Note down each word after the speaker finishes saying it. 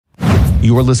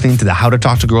You are listening to the How to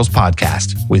Talk to Girls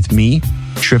podcast with me,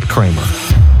 Trip Kramer.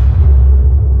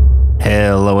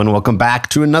 Hello and welcome back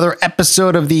to another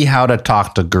episode of the How to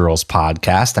Talk to Girls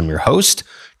podcast. I'm your host,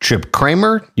 Trip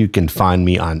Kramer. You can find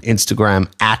me on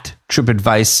Instagram at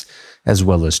TripAdvice, as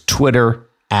well as Twitter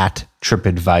at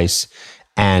TripAdvice.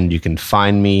 And you can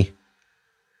find me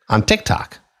on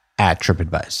TikTok at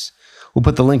TripAdvice. We'll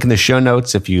put the link in the show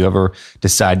notes if you ever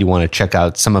decide you want to check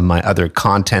out some of my other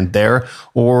content there,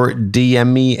 or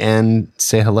DM me and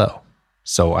say hello.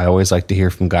 So I always like to hear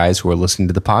from guys who are listening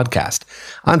to the podcast.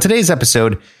 On today's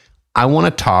episode, I want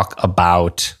to talk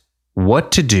about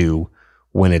what to do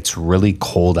when it's really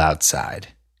cold outside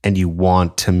and you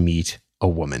want to meet a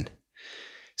woman.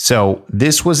 So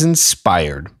this was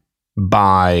inspired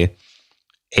by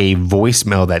a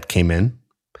voicemail that came in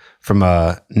from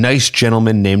a nice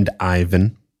gentleman named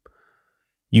Ivan.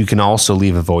 You can also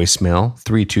leave a voicemail,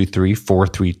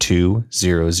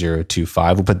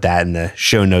 323-432-0025. We'll put that in the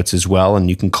show notes as well. And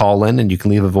you can call in and you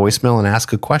can leave a voicemail and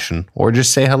ask a question or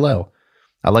just say hello.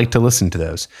 I like to listen to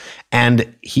those.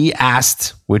 And he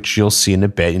asked, which you'll see in a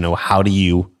bit, how do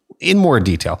you, in more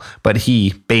detail, but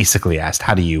he basically asked,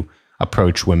 how do you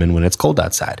approach women when it's cold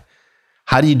outside?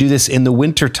 How do you do this in the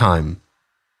wintertime?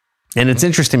 And it's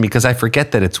interesting because I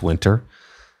forget that it's winter.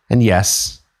 And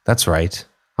yes, that's right.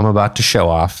 I'm about to show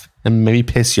off and maybe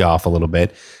piss you off a little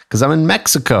bit because I'm in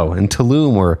Mexico, in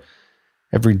Tulum, where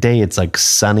every day it's like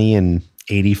sunny and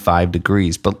 85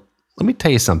 degrees. But let me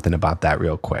tell you something about that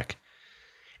real quick.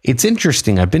 It's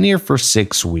interesting. I've been here for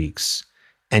 6 weeks.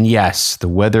 And yes, the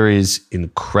weather is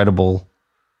incredible.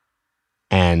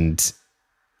 And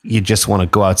you just want to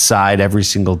go outside every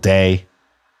single day.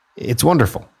 It's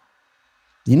wonderful.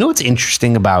 You know what's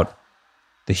interesting about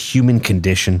the human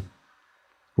condition?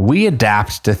 We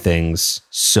adapt to things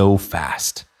so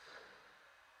fast.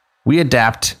 We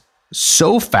adapt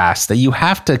so fast that you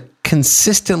have to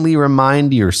consistently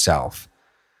remind yourself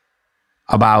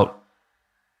about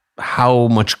how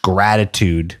much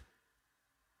gratitude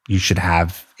you should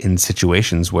have in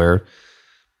situations where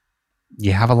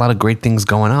you have a lot of great things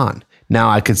going on. Now,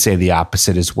 I could say the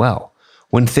opposite as well.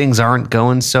 When things aren't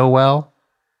going so well,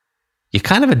 you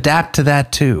kind of adapt to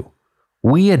that too.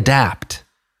 We adapt.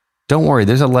 Don't worry,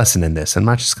 there's a lesson in this. I'm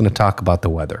not just going to talk about the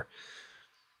weather.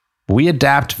 We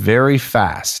adapt very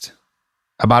fast.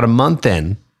 About a month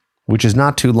in, which is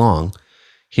not too long,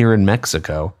 here in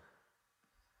Mexico,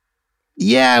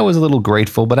 I was a little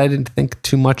grateful, but I didn't think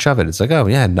too much of it. It's like, oh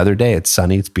yeah, another day. It's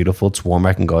sunny, it's beautiful, it's warm.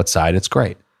 I can go outside. It's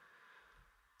great.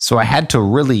 So I had to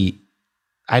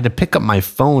pick up my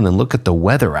phone and look at the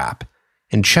weather app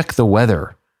and check the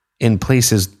weather in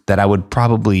places that I would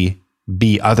probably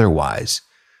be otherwise,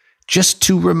 just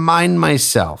to remind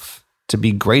myself to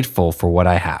be grateful for what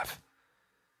I have.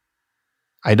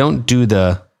 I don't do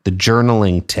the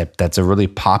journaling tip that's a really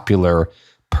popular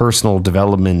personal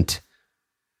development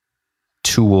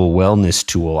tool, wellness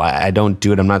tool. I don't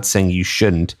do it. I'm not saying you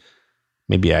shouldn't.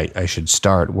 Maybe I should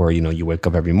start where, you wake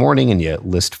up every morning and you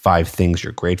list 5 things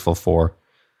you're grateful for.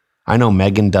 I know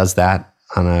Megan does that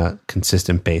on a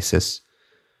consistent basis.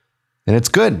 And it's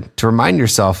good to remind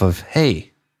yourself of,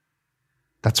 hey,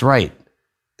 that's right.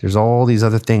 There's all these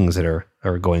other things that are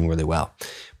going really well.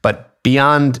 But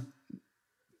beyond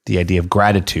the idea of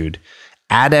gratitude,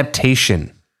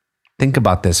 adaptation. Think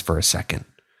about this for a second.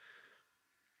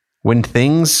 When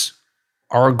things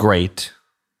are great,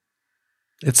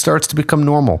 it starts to become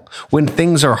normal. When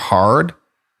things are hard,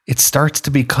 it starts to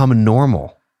become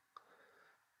normal.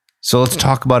 So let's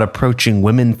talk about approaching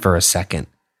women for a second.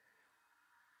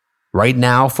 Right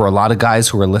now, for a lot of guys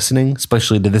who are listening,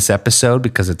 especially to this episode,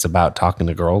 because it's about talking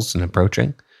to girls and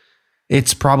approaching,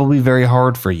 it's probably very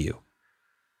hard for you.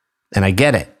 And I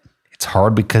get it. It's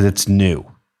hard because it's new.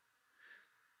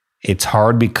 It's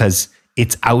hard because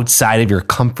it's outside of your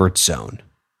comfort zone.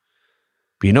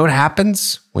 But you know what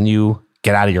happens when you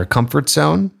get out of your comfort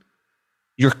zone?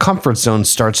 Your comfort zone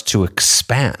starts to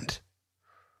expand.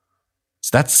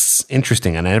 So that's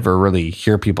interesting, and I never really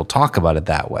hear people talk about it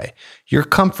that way. Your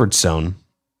comfort zone,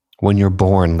 when you're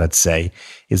born, let's say,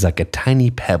 is like a tiny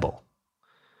pebble,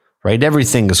 right?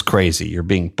 Everything is crazy. You're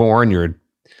being born, you're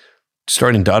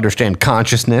starting to understand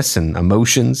consciousness and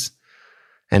emotions.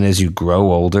 And as you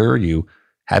grow older, you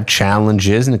have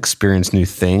challenges and experience new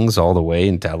things all the way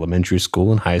into elementary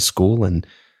school and high school. And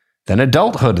then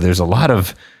adulthood, there's a lot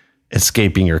of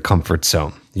escaping your comfort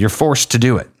zone. You're forced to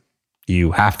do it.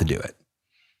 You have to do it.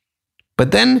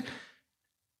 But then,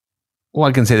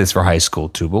 I can say this for high school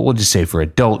too, but we'll just say for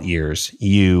adult years,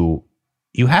 you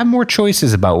have more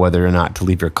choices about whether or not to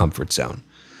leave your comfort zone.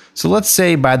 So let's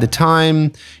say by the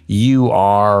time you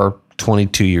are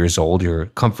 22 years old, your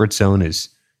comfort zone is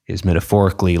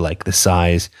metaphorically like the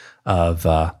size of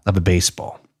a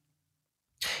baseball.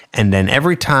 And then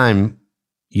every time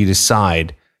you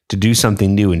decide to do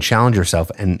something new and challenge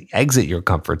yourself and exit your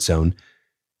comfort zone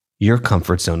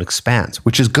expands,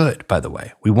 which is good, by the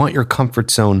way. We want your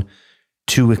comfort zone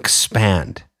to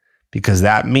expand because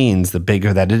that means the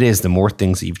bigger that it is, the more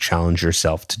things that you've challenged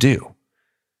yourself to do.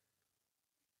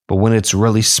 But when it's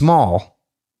really small,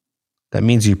 that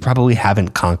means you probably haven't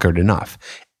conquered enough.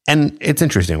 And it's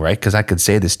interesting, right? Because I could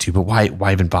say this too, but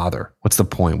why even bother? What's the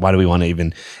point? Why do we want to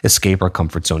even escape our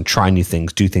comfort zone, try new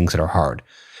things, do things that are hard?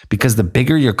 Because the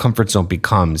bigger your comfort zone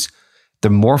becomes, the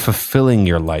more fulfilling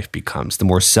your life becomes, the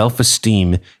more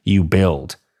self-esteem you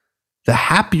build, the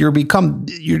happier you become.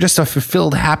 You're just a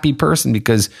fulfilled, happy person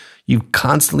because you've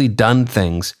constantly done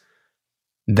things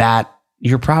that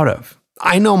you're proud of.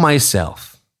 I know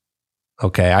myself.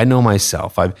 Okay, I know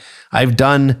myself. I've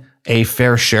done a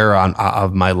fair share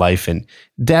of my life and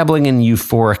dabbling in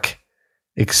euphoric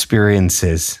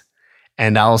experiences.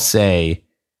 And I'll say,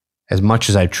 as much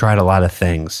as I've tried a lot of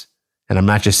things, and I'm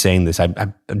not just saying this,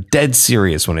 I'm dead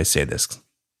serious when I say this.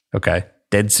 Okay,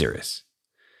 dead serious.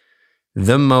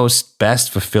 The most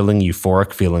best fulfilling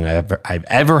euphoric feeling I've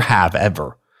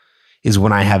ever is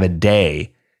when I have a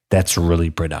day that's really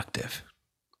productive.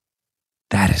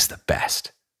 That is the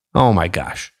best. Oh my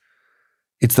gosh.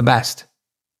 It's the best.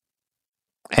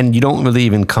 And you don't really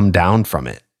even come down from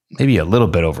it. Maybe a little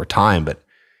bit over time, but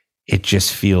it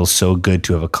just feels so good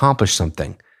to have accomplished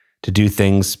something, to do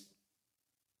things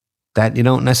that you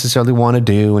don't necessarily want to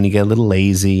do and you get a little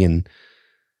lazy. And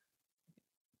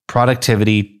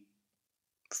productivity,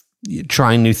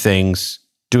 trying new things,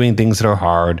 doing things that are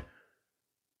hard,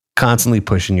 constantly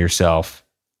pushing yourself,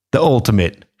 the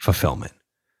ultimate fulfillment.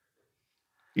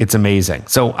 It's amazing.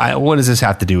 So what does this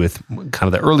have to do with kind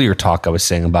of the earlier talk I was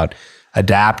saying about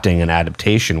adapting and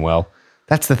adaptation? Well,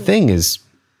 that's the thing is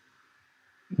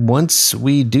once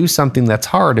we do something that's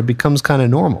hard, it becomes kind of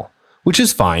normal, which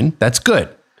is fine. That's good.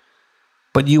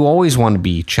 But you always want to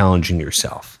be challenging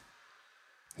yourself.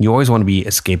 You always want to be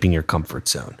escaping your comfort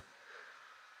zone,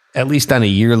 at least on a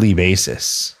yearly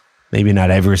basis. Maybe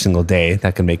not every single day.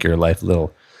 That can make your life a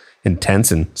little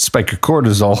intense and spike your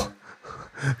cortisol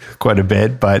quite a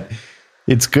bit, but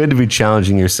it's good to be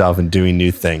challenging yourself and doing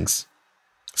new things.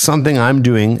 Something I'm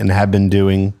doing and have been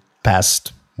doing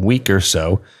past week or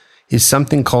so is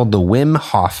something called the Wim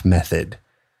Hof method.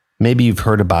 Maybe you've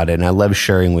heard about it, and I love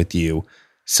sharing with you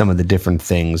some of the different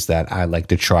things that I like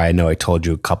to try. I know I told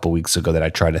you a couple weeks ago that I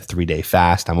tried a 3-day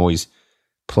fast. I'm always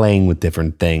playing with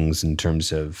different things in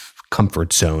terms of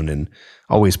comfort zone and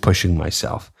always pushing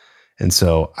myself. And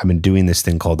so I've been doing this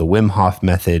thing called the Wim Hof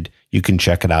method. You can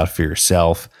check it out for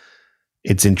yourself.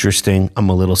 It's interesting. I'm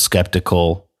a little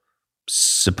skeptical.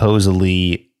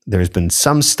 Supposedly, there's been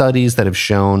some studies that have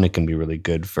shown it can be really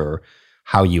good for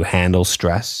how you handle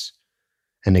stress,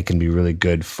 and it can be really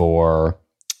good for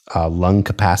lung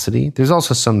capacity. There's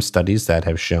also some studies that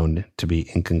have shown to be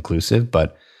inconclusive,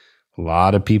 but a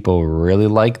lot of people really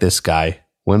like this guy,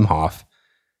 Wim Hof,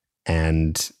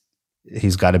 and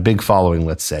he's got a big following,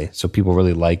 let's say. So people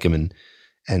really like him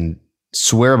and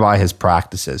swear by his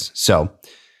practices. So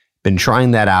been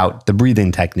trying that out. The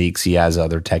breathing techniques, he has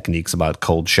other techniques about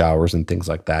cold showers and things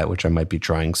like that, which I might be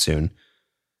trying soon.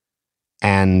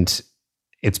 And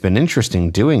it's been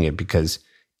interesting doing it because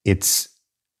it's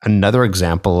another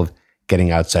example of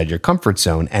getting outside your comfort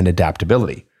zone and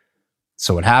adaptability.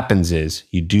 So what happens is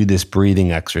you do this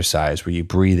breathing exercise where you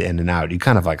breathe in and out. You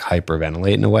kind of like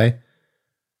hyperventilate in a way.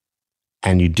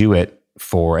 And you do it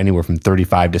for anywhere from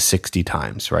 35 to 60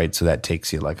 times, right? So that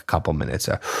takes you like a couple minutes.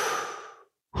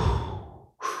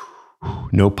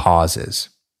 No pauses.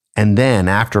 And then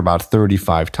after about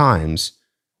 35 times,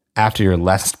 after your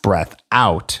last breath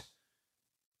out,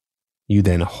 you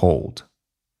then hold.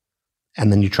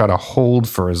 And then you try to hold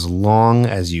for as long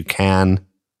as you can.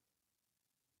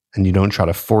 And you don't try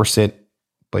to force it,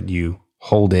 but you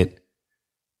hold it.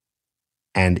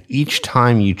 And each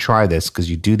time you try this, because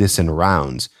you do this in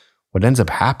rounds, what ends up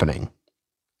happening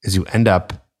is you end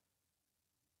up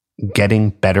getting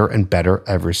better and better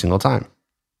every single time.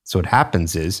 So what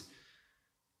happens is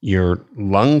your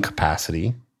lung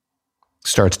capacity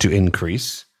starts to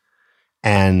increase.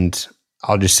 And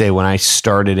I'll just say when I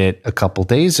started it a couple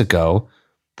days ago,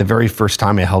 the very first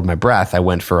time I held my breath, I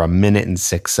went for 1 minute and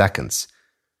 6 seconds.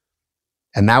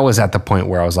 And that was at the point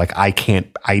where I was like, I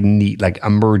need like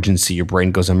emergency. Your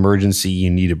brain goes, emergency, you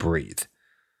need to breathe.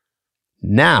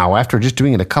 Now, after just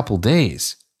doing it a couple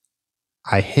days,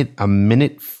 I hit 1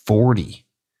 minute 40.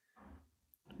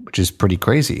 which is pretty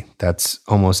crazy. That's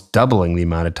almost doubling the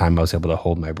amount of time I was able to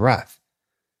hold my breath.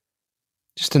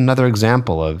 Just another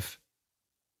example of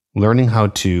learning how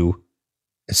to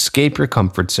escape your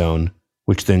comfort zone,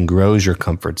 which then grows your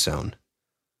comfort zone.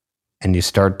 And you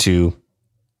start to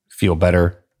feel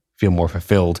better, feel more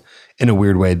fulfilled. In a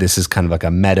weird way, this is kind of like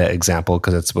a meta example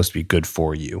because it's supposed to be good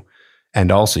for you. And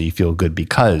also you feel good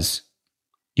because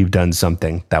you've done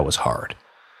something that was hard.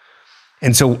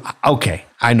 And so, okay,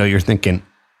 I know you're thinking,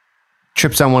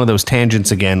 trips on one of those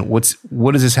tangents again.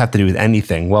 What does this have to do with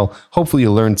anything? Well, hopefully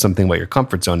you learned something about your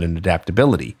comfort zone and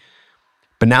adaptability.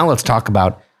 But now let's talk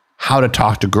about how to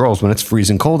talk to girls when it's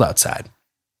freezing cold outside.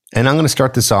 And I'm going to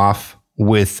start this off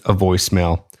with a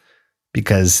voicemail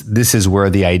because this is where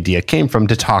the idea came from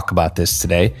to talk about this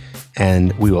today,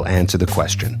 and we will answer the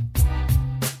question.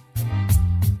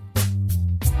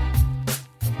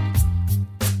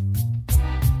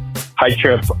 Hi,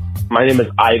 Trip. My name is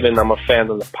Ivan. I'm a fan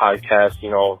of the podcast.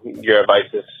 Your advice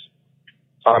is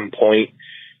on point.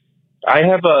 I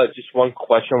have just one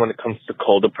question when it comes to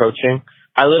cold approaching.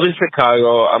 I live in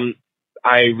Chicago.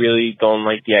 I really don't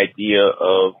like the idea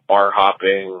of bar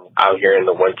hopping out here in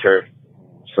the winter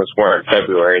since we're in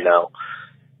February now.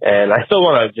 And I still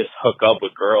want to just hook up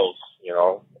with girls,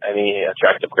 any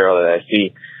attractive girl that I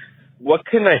see. What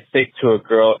can I say to a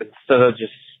girl instead of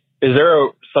just,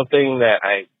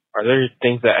 are there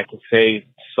things that I can say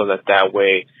so that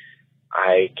way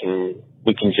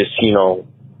we can just,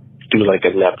 do like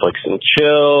a Netflix and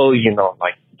chill,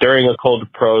 like during a cold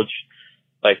approach,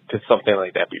 like could something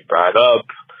like that be brought up?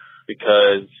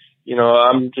 Because,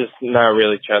 I'm just not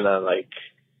really trying to like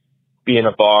be in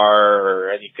a bar or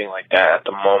anything like that at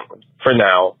the moment for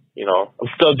now. I'm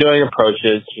still doing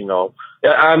approaches,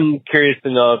 I'm curious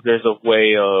to know if there's a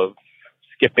way of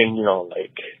skipping,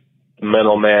 like the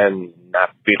middleman,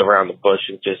 not beat around the bush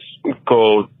and just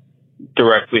go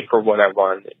directly for what I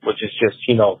want, which is just,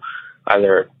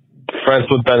 either friends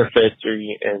with benefits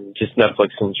and just Netflix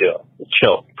and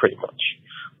chill pretty much.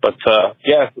 But,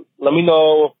 let me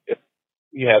know if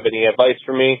you have any advice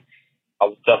for me.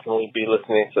 I'll definitely be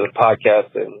listening to the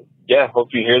podcast and hope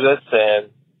you hear this. And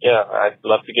I'd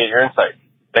love to get your insight.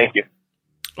 Thank you.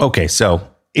 Okay. So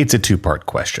it's a two-part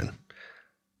question.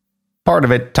 Part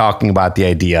of it talking about the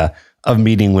idea of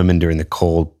meeting women during the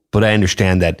cold, but I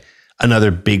understand that another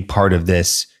big part of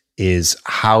this is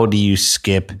how do you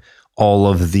skip all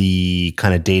of the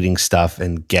kind of dating stuff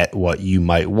and get what you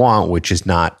might want, which is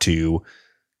not to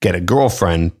get a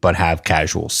girlfriend, but have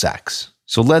casual sex.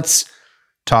 So let's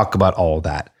talk about all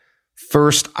that.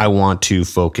 First, I want to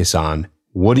focus on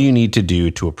what do you need to do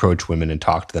to approach women and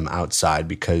talk to them outside,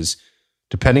 because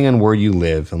depending on where you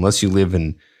live, unless you live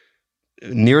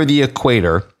near the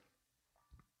equator,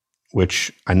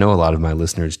 which I know a lot of my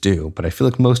listeners do, but I feel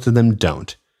like most of them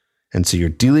don't. And so you're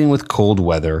dealing with cold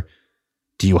weather.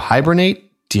 Do you hibernate?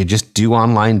 Do you just do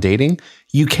online dating?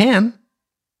 You can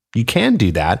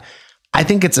do that. I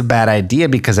think it's a bad idea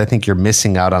because I think you're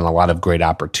missing out on a lot of great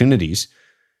opportunities.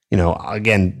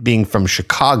 Again, being from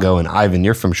Chicago, and Ivan,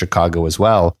 you're from Chicago as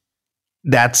well.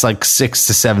 That's like 6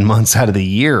 to 7 months out of the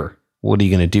year. What are you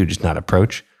going to do? Just not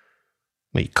approach?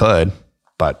 Well, you could,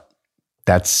 but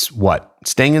that's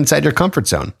staying inside your comfort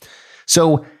zone.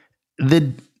 So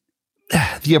the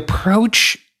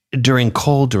approach during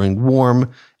cold, during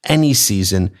warm, any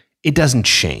season, it doesn't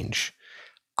change.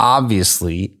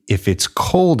 Obviously, if it's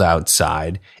cold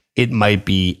outside, it might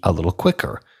be a little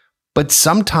quicker. But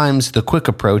sometimes the quick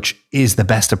approach is the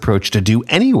best approach to do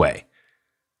anyway.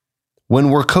 When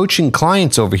we're coaching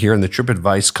clients over here in the Trip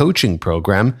Advice coaching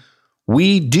program,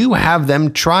 we do have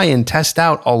them try and test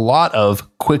out a lot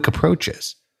of quick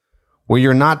approaches where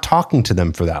you're not talking to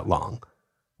them for that long,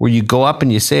 where you go up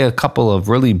and you say a couple of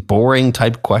really boring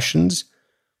type questions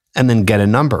and then get a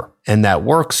number. And that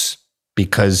works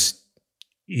because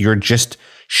you're just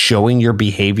showing your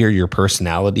behavior, your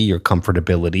personality, your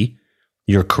comfortability,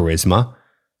 your charisma.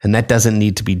 And that doesn't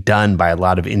need to be done by a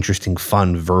lot of interesting,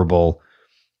 fun, verbal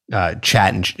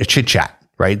chat and chit chat,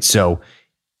 right? So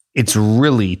it's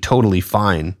really totally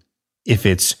fine if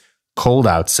it's cold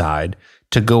outside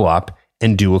to go up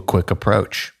and do a quick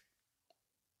approach.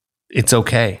 It's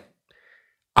okay.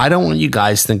 I don't want you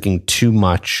guys thinking too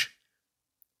much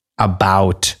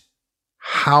about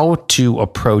how to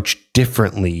approach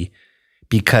differently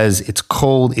because it's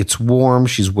cold, it's warm,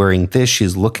 she's wearing this,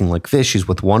 she's looking like this, she's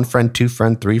with one friend, two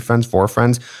friends, three friends, four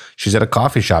friends, she's at a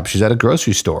coffee shop, she's at a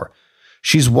grocery store.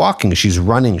 She's walking, she's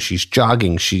running, she's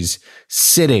jogging, she's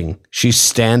sitting, she's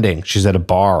standing, she's at a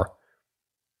bar.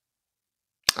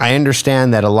 I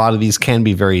understand that a lot of these can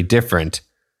be very different,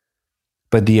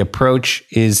 but the approach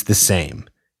is the same.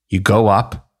 You go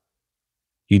up,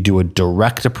 You do a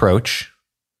direct approach.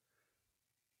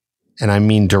 And I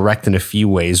mean direct in a few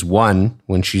ways. One,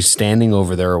 when she's standing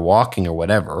over there or walking or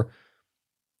whatever,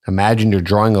 imagine you're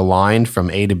drawing a line from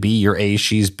A to B. You're A,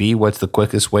 she's B. What's the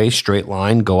quickest way? Straight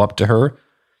line, go up to her.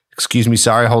 Excuse me,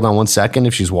 sorry, hold on one second.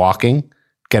 If she's walking,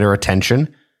 get her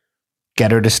attention.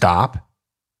 Get her to stop.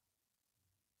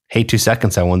 Hey, 2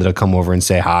 seconds, I wanted to come over and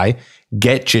say hi.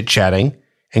 Get chit-chatting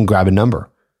and grab a number.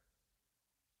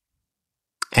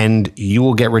 And you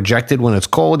will get rejected when it's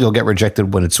cold. You'll get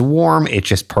rejected when it's warm. It's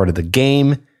just part of the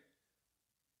game.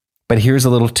 But here's a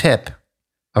little tip,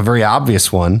 a very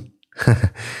obvious one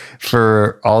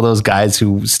for all those guys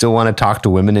who still want to talk to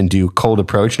women and do cold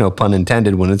approach, no pun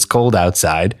intended, when it's cold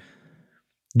outside.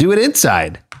 Do it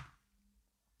inside.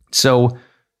 So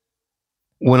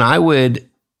when I would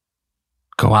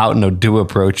go out and do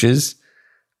approaches,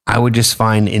 I would just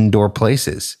find indoor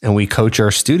places. And we coach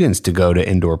our students to go to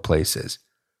indoor places.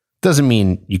 Doesn't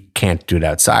mean you can't do it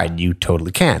outside. You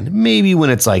totally can. Maybe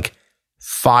when it's like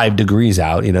 5 degrees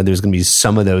out, there's going to be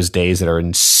some of those days that are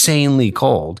insanely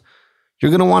cold.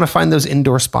 You're going to want to find those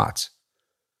indoor spots.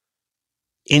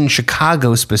 In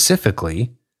Chicago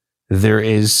specifically, there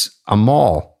is a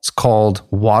mall. It's called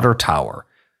Water Tower.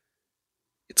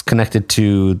 It's connected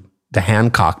to the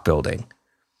Hancock building.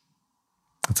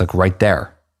 It's like right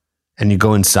there. And you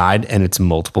go inside and it's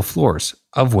multiple floors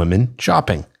of women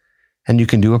shopping. And you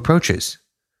can do approaches.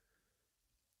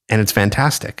 And it's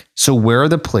fantastic. So where are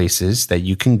the places that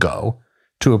you can go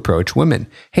to approach women?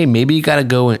 Hey, maybe you got to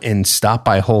go and stop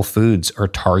by Whole Foods or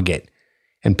Target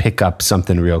and pick up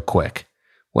something real quick.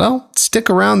 Well, stick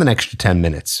around the extra 10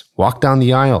 minutes. Walk down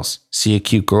the aisles. See a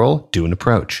cute girl, do an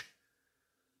approach.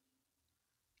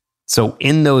 So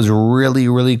in those really,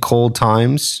 really cold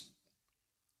times,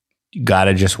 you got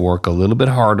to just work a little bit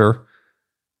harder.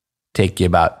 Take you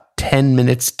about 10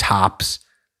 minutes tops.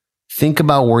 Think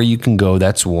about where you can go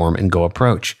that's warm and go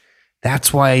approach.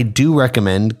 That's why I do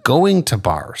recommend going to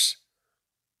bars,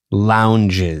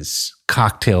 lounges,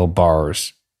 cocktail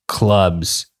bars,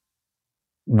 clubs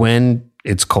when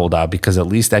it's cold out, because at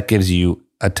least that gives you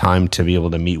a time to be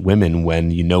able to meet women when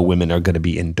women are going to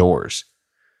be indoors.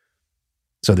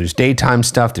 So there's daytime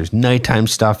stuff, there's nighttime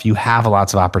stuff. You have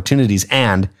lots of opportunities.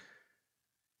 And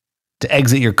to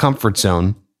exit your comfort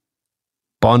zone,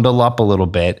 bundle up a little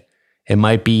bit. It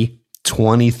might be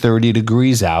 20, 30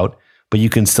 degrees out, but you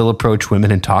can still approach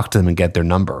women and talk to them and get their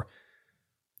number.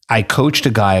 I coached a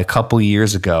guy a couple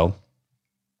years ago.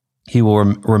 He will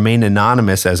remain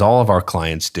anonymous, as all of our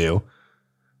clients do,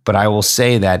 but I will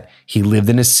say that he lived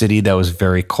in a city that was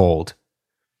very cold,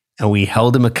 and we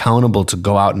held him accountable to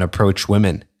go out and approach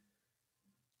women.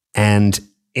 And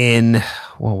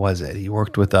he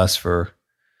worked with us for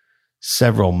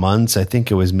several months. I think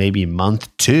it was maybe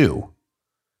month 2.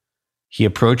 He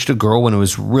approached a girl when it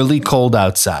was really cold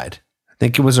outside. I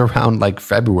think it was around like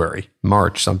February,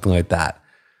 March, something like that.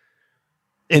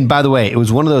 And by the way, it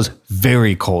was one of those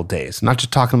very cold days. I'm not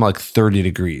just talking about like 30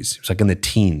 degrees. It was like in the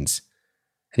teens.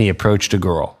 And he approached a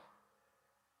girl.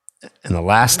 And the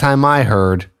last time I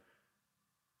heard,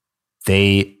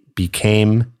 they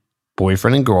became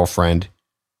boyfriend and girlfriend.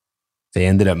 They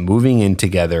ended up moving in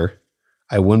together.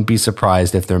 I wouldn't be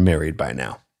surprised if they're married by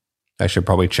now. I should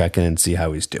probably check in and see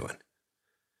how he's doing.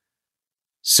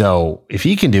 So if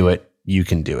he can do it, you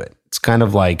can do it. It's kind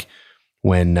of like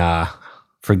when,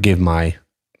 forgive my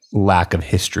lack of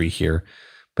history here,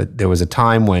 but there was a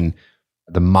time when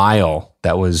the mile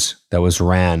that was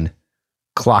ran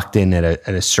clocked in at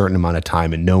a certain amount of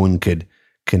time, and no one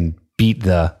can beat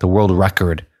the world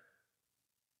record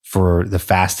for the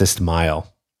fastest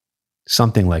mile.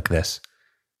 Something like this.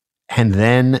 And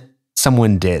then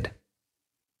someone did.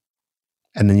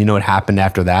 And then you know what happened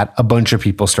after that? A bunch of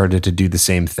people started to do the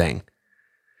same thing.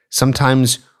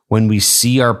 Sometimes when we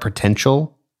see our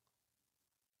potential,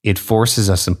 it forces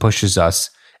us and pushes us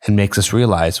and makes us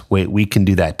realize, wait, we can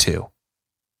do that too.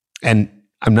 And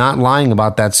I'm not lying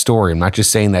about that story. I'm not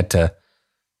just saying that to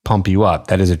pump you up.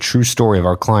 That is a true story of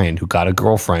our client who got a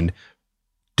girlfriend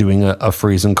doing a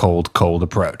freezing cold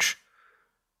approach.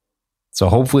 So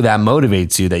hopefully that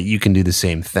motivates you that you can do the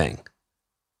same thing.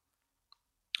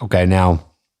 Okay,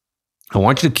 now I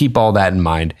want you to keep all that in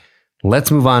mind. Let's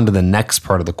move on to the next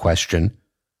part of the question.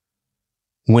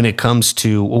 When it comes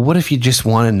to, well, what if you just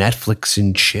want to Netflix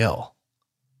and chill?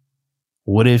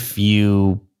 What if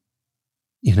you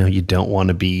don't want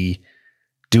to be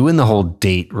doing the whole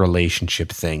date relationship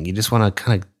thing? You just want to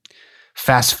kind of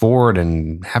fast forward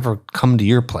and have her come to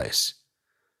your place.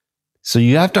 So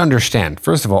you have to understand,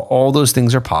 first of all those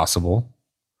things are possible.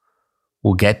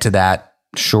 We'll get to that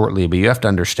shortly, but you have to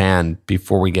understand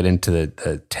before we get into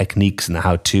the techniques and the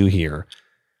how-to here,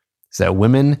 is that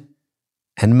women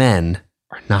and men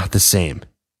are not the same.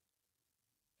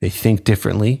 They think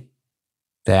differently.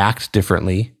 They act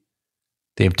differently.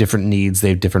 They have different needs. They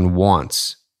have different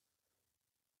wants.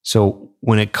 So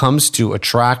when it comes to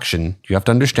attraction, you have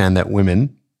to understand that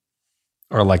women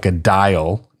are like a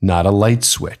dial, not a light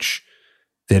switch.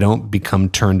 They don't become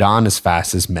turned on as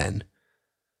fast as men.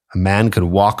 A man could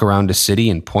walk around a city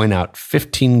and point out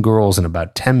 15 girls in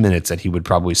about 10 minutes that he would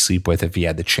probably sleep with if he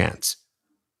had the chance.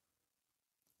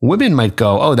 Women might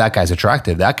go, oh, that guy's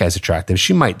attractive. That guy's attractive.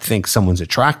 She might think someone's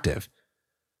attractive.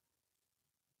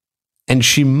 And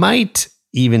she might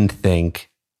even think,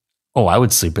 oh, I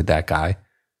would sleep with that guy.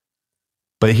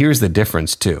 But here's the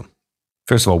difference too.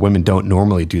 First of all, women don't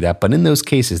normally do that, but in those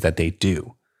cases that they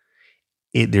do,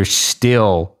 there's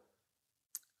still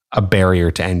a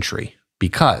barrier to entry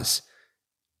because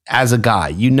as a guy,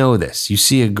 you know this, you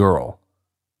see a girl,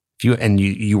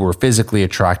 you were physically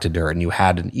attracted to her and you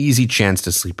had an easy chance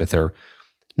to sleep with her,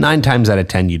 9 times out of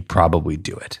 10, you'd probably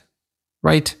do it,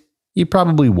 right? You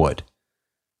probably would.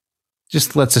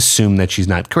 Just let's assume that she's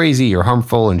not crazy or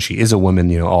harmful and she is a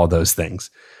woman, all those things.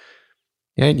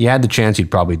 Yeah, you had the chance, you'd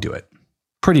probably do it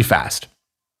pretty fast.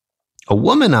 A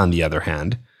woman, on the other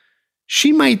hand,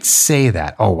 she might say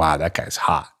that, oh, wow, that guy's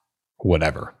hot,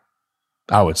 whatever.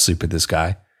 I would sleep with this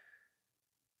guy.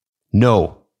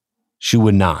 No, she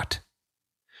would not.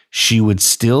 She would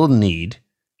still need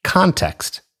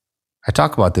context. I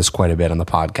talk about this quite a bit on the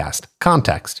podcast.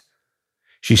 Context.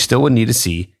 She still would need to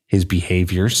see his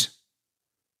behaviors.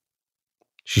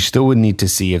 She still would need to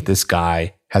see if this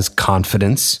guy has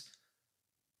confidence,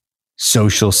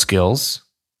 social skills.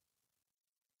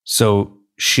 So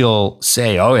she'll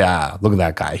say, oh yeah, look at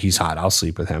that guy. He's hot. I'll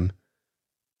sleep with him.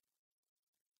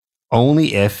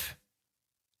 Only if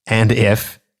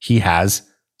he has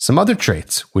some other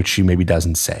traits, which she maybe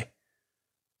doesn't say.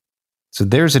 So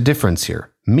there's a difference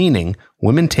here, meaning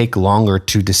women take longer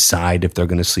to decide if they're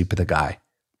going to sleep with a guy.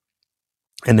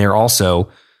 And they're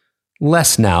also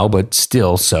less now, but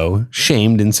still so,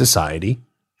 shamed in society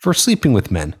for sleeping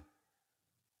with men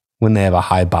when they have a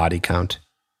high body count.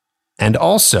 And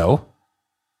also,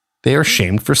 they are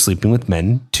shamed for sleeping with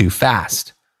men too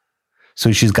fast.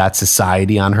 So she's got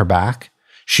society on her back.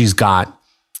 She's got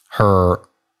her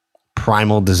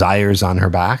primal desires on her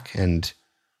back and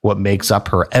what makes up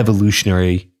her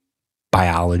evolutionary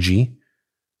biology.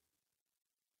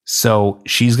 So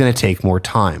she's going to take more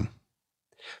time.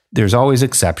 There's always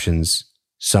exceptions.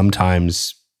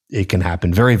 Sometimes it can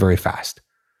happen very, very fast.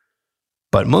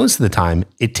 But most of the time,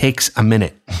 it takes a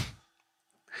minute.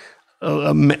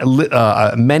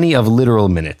 Many of literal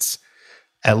minutes.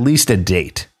 At least a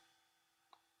date.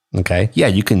 Okay? Yeah,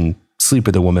 you can sleep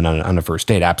with a woman on a first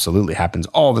date. Absolutely happens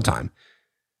all the time.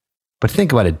 But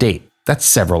think about a date. That's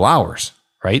several hours,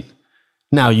 right?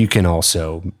 Now you can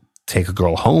also take a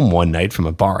girl home one night from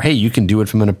a bar. Hey, you can do it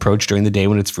from an approach during the day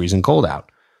when it's freezing cold out.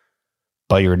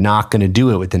 But you're not going to do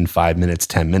it within 5 minutes,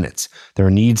 10 minutes. There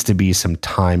needs to be some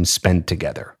time spent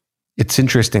together. It's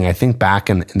interesting. I think back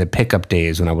in the pickup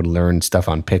days when I would learn stuff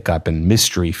on pickup and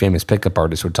mystery, famous pickup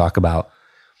artists would talk about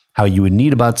how you would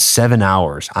need about 7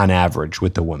 hours on average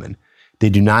with the woman. They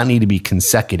do not need to be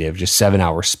consecutive, just 7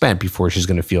 hours spent before she's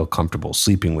going to feel comfortable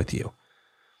sleeping with you.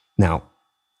 Now,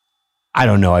 I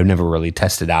don't know. I've never really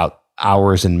tested out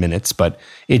hours and minutes, but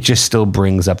it just still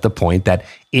brings up the point that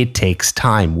it takes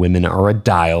time. Women are a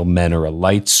dial, men are a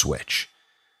light switch.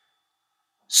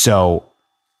 So,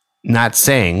 not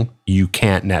saying you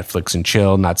can't Netflix and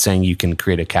chill, not saying you can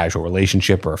create a casual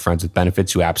relationship or a friends with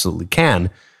benefits. You absolutely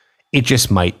can. It just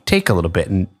might take a little bit,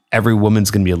 and every woman's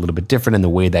going to be a little bit different, and the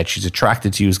way that she's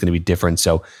attracted to you is going to be different.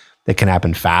 So it can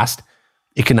happen fast.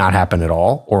 It cannot happen at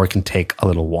all, or it can take a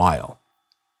little while.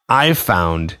 I've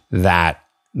found that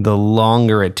the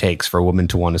longer it takes for a woman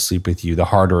to want to sleep with you, the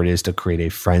harder it is to create a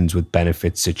friends with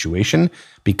benefits situation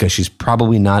because she's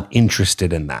probably not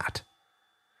interested in that.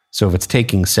 So if it's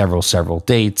taking several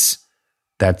dates,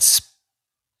 that's,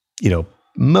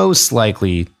 most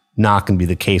likely not going to be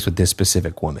the case with this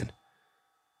specific woman.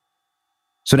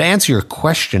 So to answer your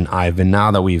question, Ivan,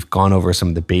 now that we've gone over some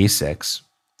of the basics,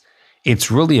 it's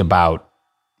really about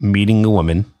meeting the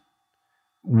woman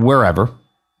wherever,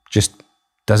 just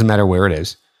doesn't matter where it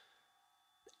is,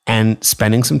 and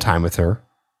spending some time with her,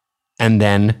 and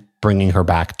then bringing her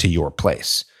back to your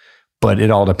place. But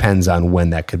it all depends on when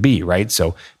that could be, right?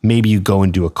 So maybe you go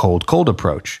and do a cold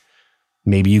approach.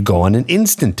 Maybe you go on an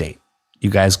instant date. You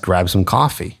guys grab some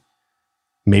coffee.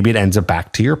 Maybe it ends up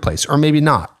back to your place, or maybe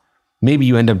not. Maybe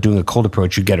you end up doing a cold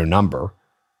approach, you get her number.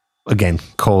 Again,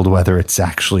 cold, whether it's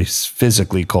actually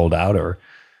physically cold out or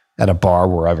at a bar,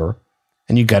 wherever.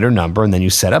 and you get her number, and then you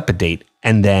set up a date,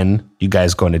 and then you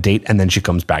guys go on a date, and then she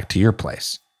comes back to your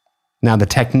place. Now, the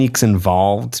techniques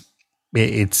involved,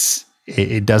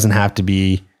 it doesn't have to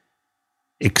be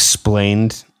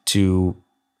explained to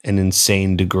an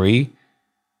insane degree.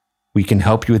 We can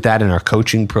help you with that in our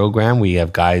coaching program. We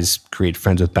have guys create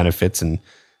friends with benefits and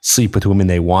sleep with women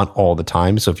they want all the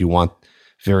time. So if you want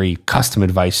very custom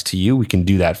advice to you, we can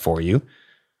do that for you.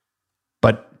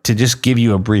 But to just give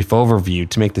you a brief overview,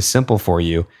 to make this simple for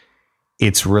you,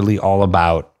 it's really all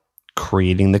about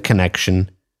creating the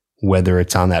connection, whether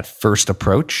it's on that first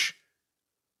approach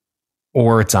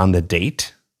or it's on the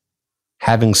date,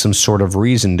 having some sort of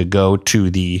reason to go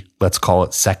to the, let's call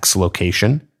it, sex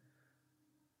location.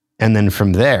 And then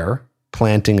from there,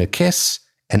 planting a kiss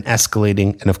and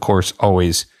escalating, and of course,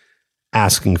 always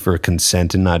asking for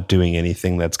consent and not doing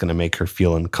anything that's going to make her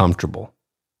feel uncomfortable.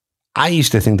 I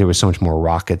used to think there was so much more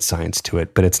rocket science to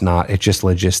it, but it's not. It's just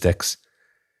logistics.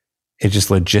 It's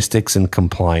just logistics and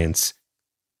compliance.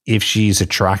 If she's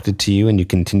attracted to you and you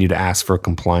continue to ask for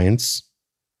compliance,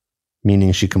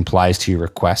 meaning she complies to your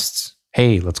requests,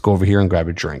 hey, let's go over here and grab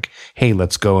a drink. Hey,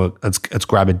 let's grab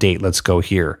a date. Let's go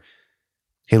here.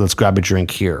 Hey, let's grab a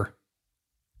drink here.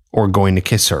 Or going to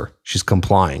kiss her. She's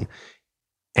complying.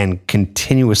 And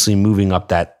continuously moving up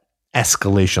that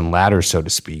escalation ladder, so to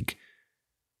speak.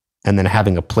 And then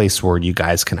having a place where you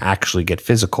guys can actually get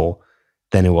physical,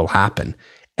 then it will happen.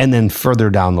 And then further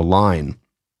down the line,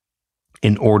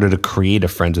 in order to create a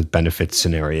friends with benefits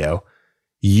scenario,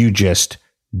 you just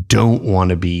don't want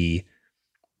to be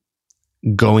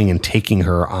going and taking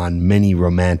her on many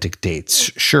romantic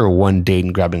dates. Sure, one date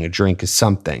and grabbing a drink is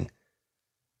something.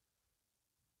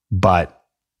 But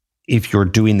if you're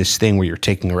doing this thing where you're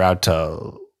taking her out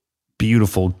to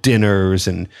beautiful dinners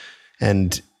and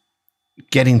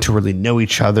getting to really know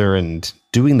each other and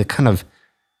doing the kind of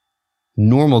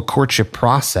normal courtship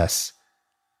process,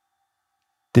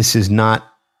 this is not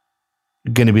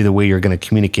going to be the way you're going to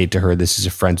communicate to her. This is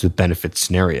a friends with benefits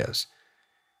scenarios.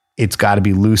 It's got to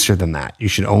be looser than that. You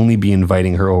should only be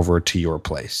inviting her over to your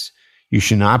place. You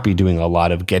should not be doing a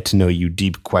lot of get to know you,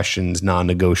 deep questions,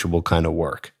 non-negotiable kind of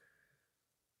work.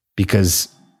 Because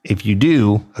if you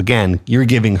do, again, you're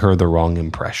giving her the wrong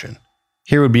impression.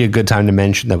 Here would be a good time to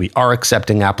mention that we are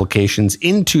accepting applications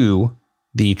into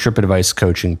the TripAdvice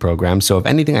coaching program. So if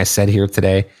anything I said here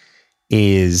today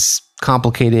is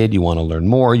complicated, you want to learn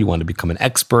more, you want to become an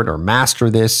expert or master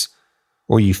this,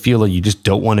 or you feel that you just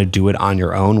don't want to do it on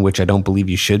your own, which I don't believe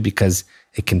you should because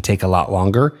it can take a lot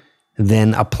longer,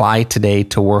 then apply today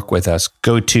to work with us.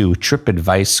 Go to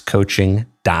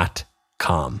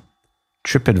tripadvicecoaching.com.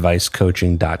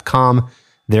 tripadvicecoaching.com.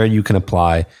 There you can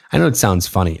apply. I know it sounds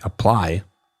funny. Apply.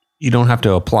 You don't have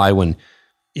to apply when,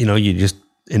 you just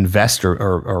invest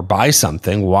or buy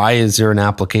something. Why is there an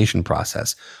application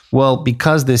process? Well,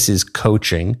 because this is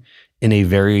coaching in a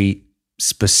very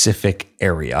specific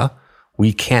area,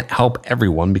 we can't help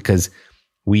everyone because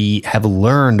we have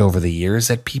learned over the years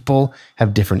that people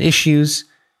have different issues.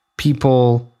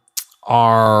 People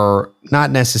are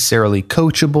not necessarily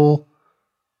coachable.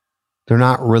 They're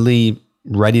not really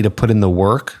ready to put in the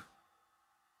work.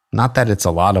 Not that it's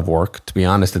a lot of work. To be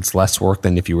honest, it's less work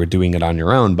than if you were doing it on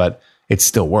your own, but it's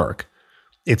still work.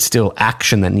 It's still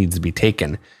action that needs to be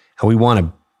taken. And we want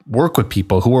to work with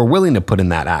people who are willing to put in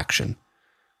that action,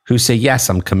 who say, yes,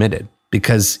 I'm committed.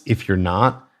 Because if you're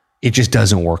not, it just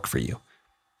doesn't work for you.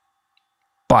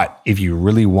 But if you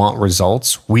really want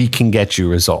results, we can get you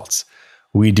results.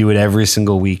 We do it every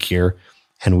single week here,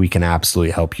 and we can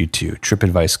absolutely help you too.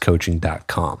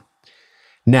 tripadvicecoaching.com.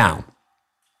 Now,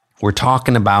 we're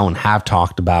talking about and have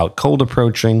talked about cold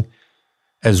approaching,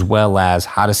 as well as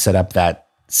how to set up that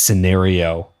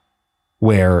scenario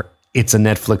where it's a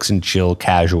Netflix and chill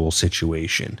casual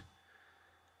situation.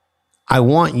 I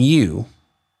want you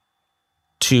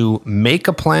to make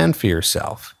a plan for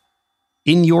yourself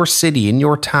in your city, in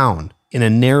your town, in a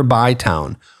nearby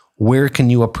town. Where can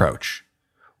you approach?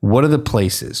 What are the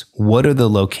places? What are the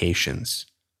locations?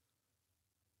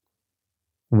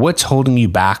 What's holding you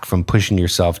back from pushing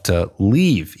yourself to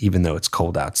leave even though it's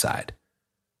cold outside?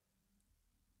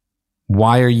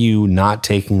 Why are you not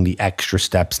taking the extra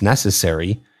steps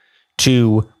necessary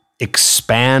to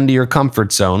expand your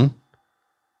comfort zone,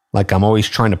 like I'm always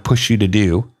trying to push you to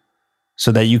do,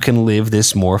 so that you can live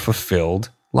this more fulfilled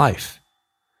life?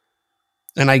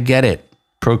 And I get it.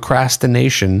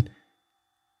 Procrastination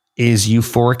is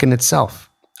euphoric in itself.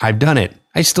 I've done it.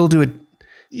 I still do it,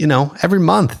 every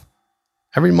month.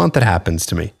 Every month it happens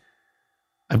to me.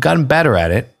 I've gotten better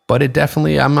at it, but it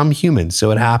definitely, I'm human,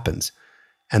 so it happens.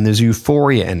 And there's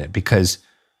euphoria in it because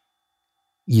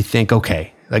you think,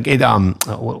 okay, Like it,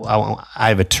 I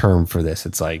have a term for this.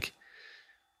 It's like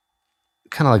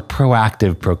kind of like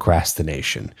proactive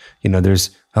procrastination. You know,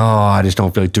 there's, I just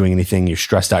don't feel like doing anything. You're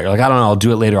stressed out. You're like, I don't know, I'll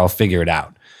do it later. I'll figure it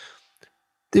out.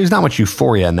 There's not much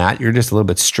euphoria in that. You're just a little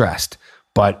bit stressed.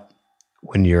 But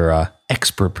when you're an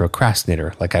expert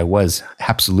procrastinator, like I was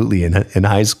absolutely in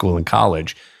high school and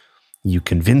college, you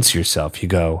convince yourself, you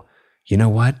go, you know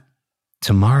what?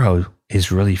 Tomorrow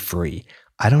is really free.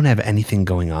 I don't have anything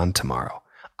going on tomorrow.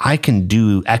 I can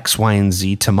do X, Y, and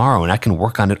Z tomorrow, and I can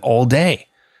work on it all day.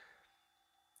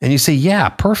 And you say, yeah,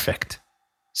 perfect.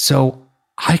 So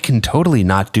I can totally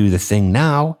not do the thing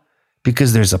now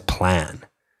because there's a plan.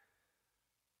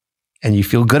 And you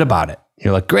feel good about it.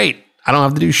 You're like, great, I don't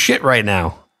have to do shit right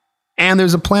now. And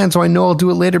there's a plan, so I know I'll do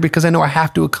it later because I know I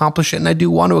have to accomplish it, and I do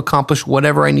want to accomplish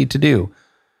whatever I need to do.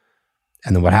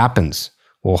 And then what happens?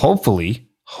 Well, hopefully,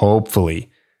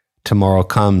 tomorrow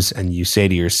comes and you say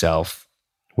to yourself,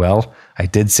 well, I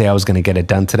did say I was going to get it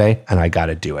done today, and I got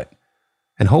to do it.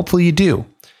 And hopefully you do.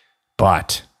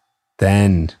 But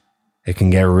then it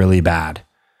can get really bad.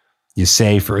 You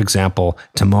say, for example,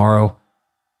 tomorrow,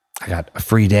 I got a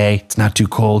free day. It's not too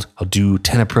cold. I'll do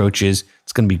 10 approaches.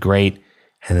 It's going to be great.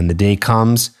 And then the day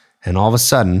comes, and all of a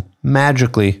sudden,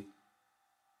 magically,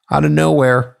 out of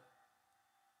nowhere,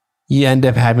 you end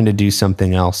up having to do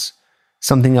something else.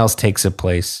 Something else takes a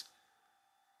place.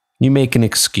 You make an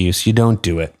excuse. You don't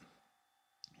do it.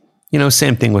 You know,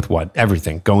 same thing with what?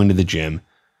 Everything. Going to the gym,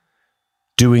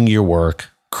 doing your work,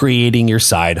 creating your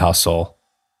side hustle.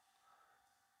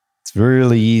 It's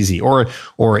really easy.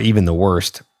 Or even the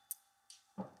worst,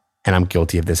 and I'm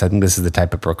guilty of this. I think this is the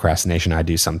type of procrastination I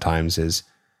do sometimes, is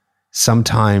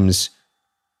sometimes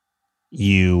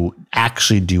you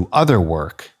actually do other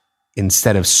work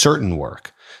instead of certain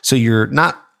work. So you're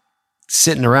not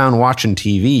sitting around watching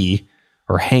TV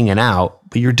or hanging out,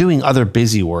 but you're doing other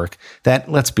busy work that,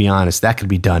 let's be honest, that could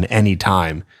be done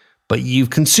anytime, but you've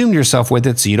consumed yourself with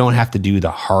it so you don't have to do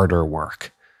the harder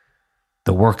work,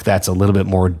 the work that's a little bit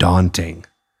more daunting,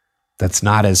 that's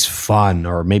not as fun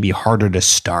or maybe harder to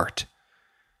start.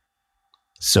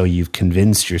 So you've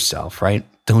convinced yourself, right?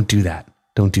 Don't do that.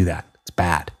 Don't do that. It's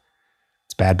bad.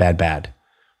 It's bad, bad, bad.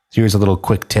 Here's a little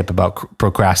quick tip about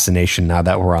procrastination now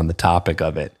that we're on the topic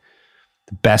of it.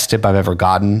 The best tip I've ever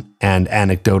gotten, and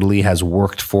anecdotally has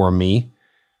worked for me,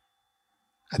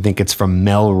 I think it's from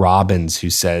Mel Robbins, who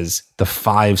says the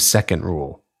 5-second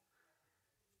rule.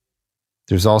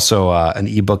 There's also an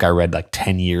ebook I read like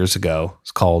 10 years ago.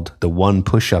 It's called The One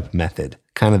Push-Up Method.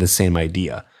 Kind of the same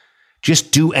idea.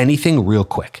 Just do anything real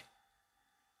quick.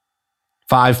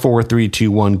 5, 4, 3,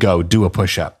 2, 1, go. Do a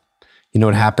push-up. You know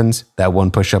what happens? That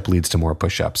one push-up leads to more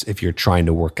push-ups if you're trying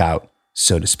to work out,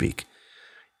 so to speak.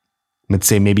 Let's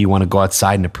say maybe you want to go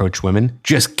outside and approach women.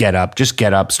 Just get up,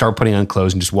 start putting on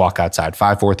clothes and just walk outside.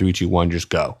 5, 4, 3, 2, 1, just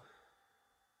go.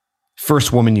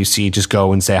 First woman you see, just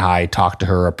go and say hi, talk to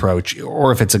her, approach.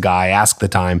 Or if it's a guy, ask the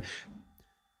time.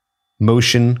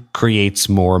 Motion creates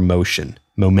more motion,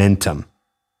 momentum.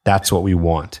 That's what we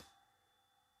want.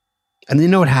 And you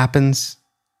know what happens?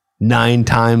 9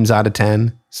 times out of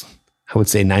 10, I would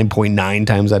say 9.9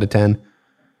 times out of 10,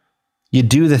 you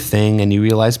do the thing and you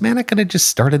realize, man, I could have just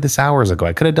started this hours ago.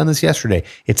 I could have done this yesterday.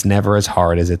 It's never as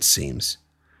hard as it seems.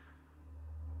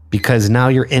 Because now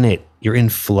you're in it. You're in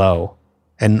flow.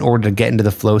 And in order to get into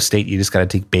the flow state, you just got to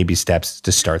take baby steps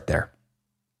to start there.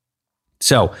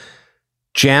 So,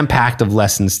 jam-packed of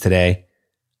lessons today.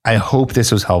 I hope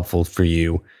this was helpful for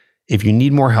you. If you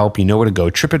need more help, you know where to go,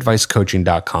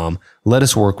 tripadvicecoaching.com. Let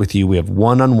us work with you. We have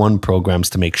one-on-one programs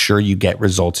to make sure you get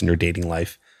results in your dating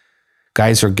life.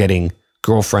 Guys are getting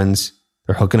girlfriends.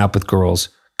 They're hooking up with girls,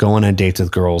 going on dates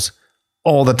with girls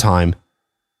all the time.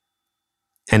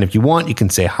 And if you want, you can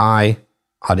say hi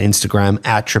on Instagram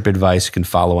at TripAdvice. You can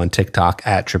follow on TikTok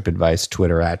at TripAdvice,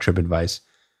 Twitter at TripAdvice.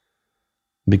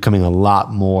 I'm becoming a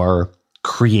lot more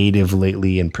creative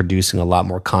lately and producing a lot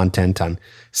more content on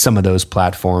some of those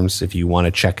platforms. If you want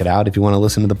to check it out, if you want to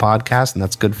listen to the podcast and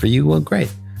that's good for you, well,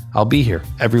 great. I'll be here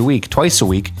every week, twice a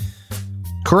week.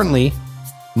 Currently,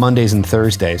 Mondays and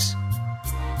Thursdays.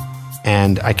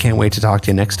 And I can't wait to talk to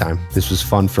you next time. This was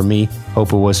fun for me.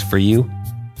 Hope it was for you.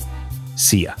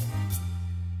 See ya.